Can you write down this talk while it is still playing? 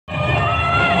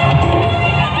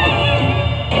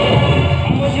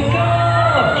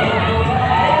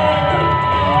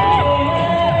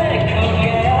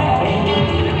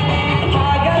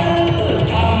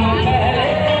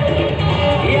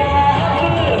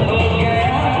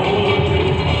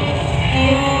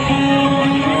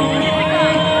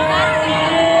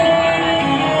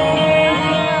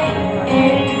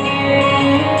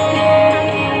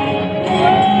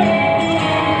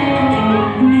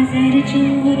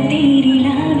तेरी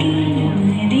लागी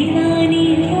मैं दीवानी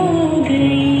हो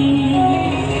गई।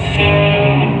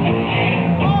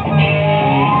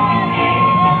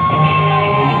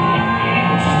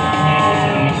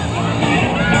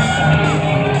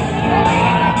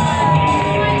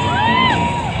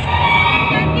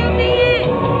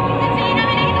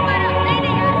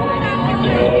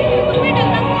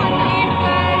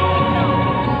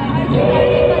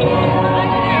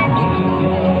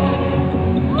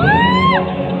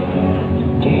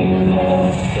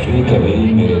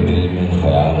 कभी मेरे दिल में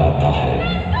ख्याल आता है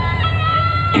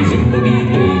कि जिंदगी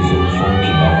तेरी जुल्फों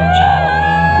की नम छाव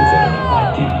में गुजर न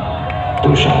पाती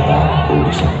तो शादाब हो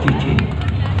भी सकती थी।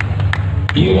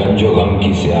 ये रंजो गम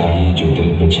की स्याही जो दिल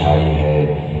पे छाई है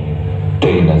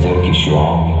तेरी नजर की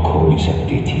शुआओं में खो भी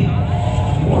सकती थी।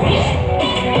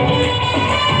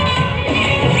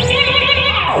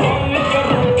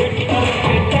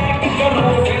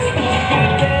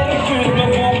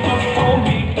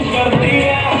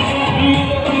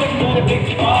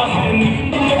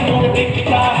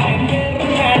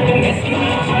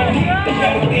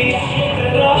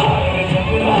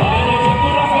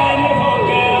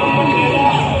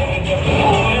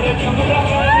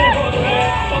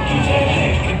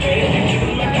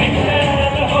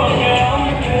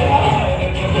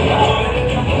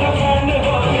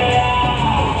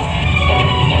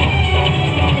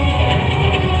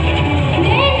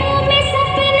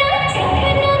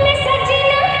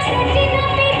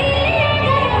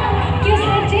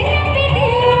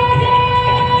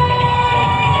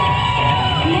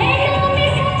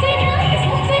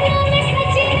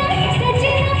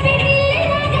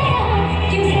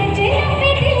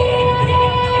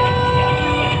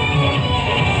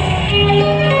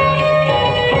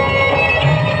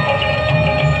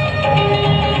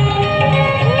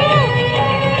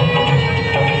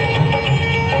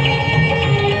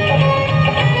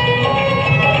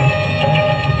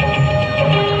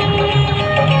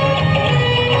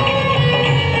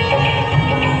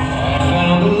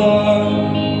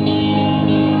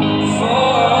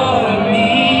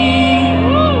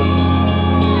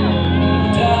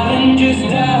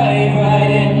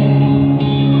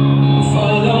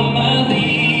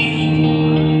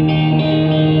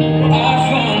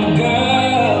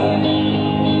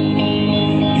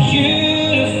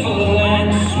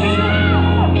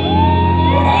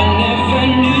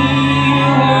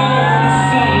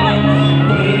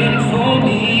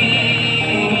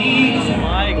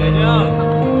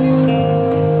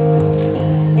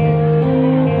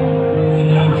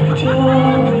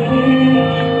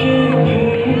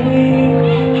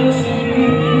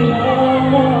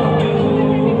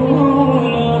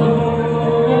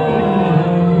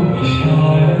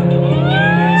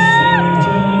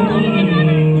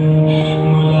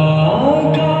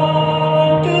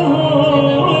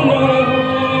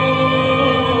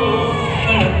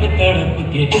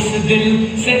 इस दिल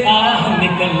से आह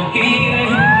निकलती रही,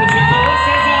 मुझको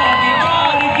सजा दी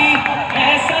प्यार की,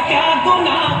 ऐसा क्या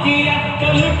गुनाह किया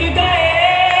तो लुट गए,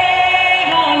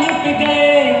 हाँ लुट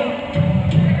गए,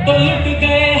 तो लुट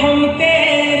गए हम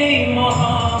तेरी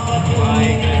मोहब्बत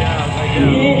में।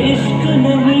 ये इश्क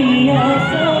नहीं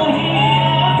आसान,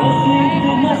 बस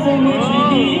इतना समझ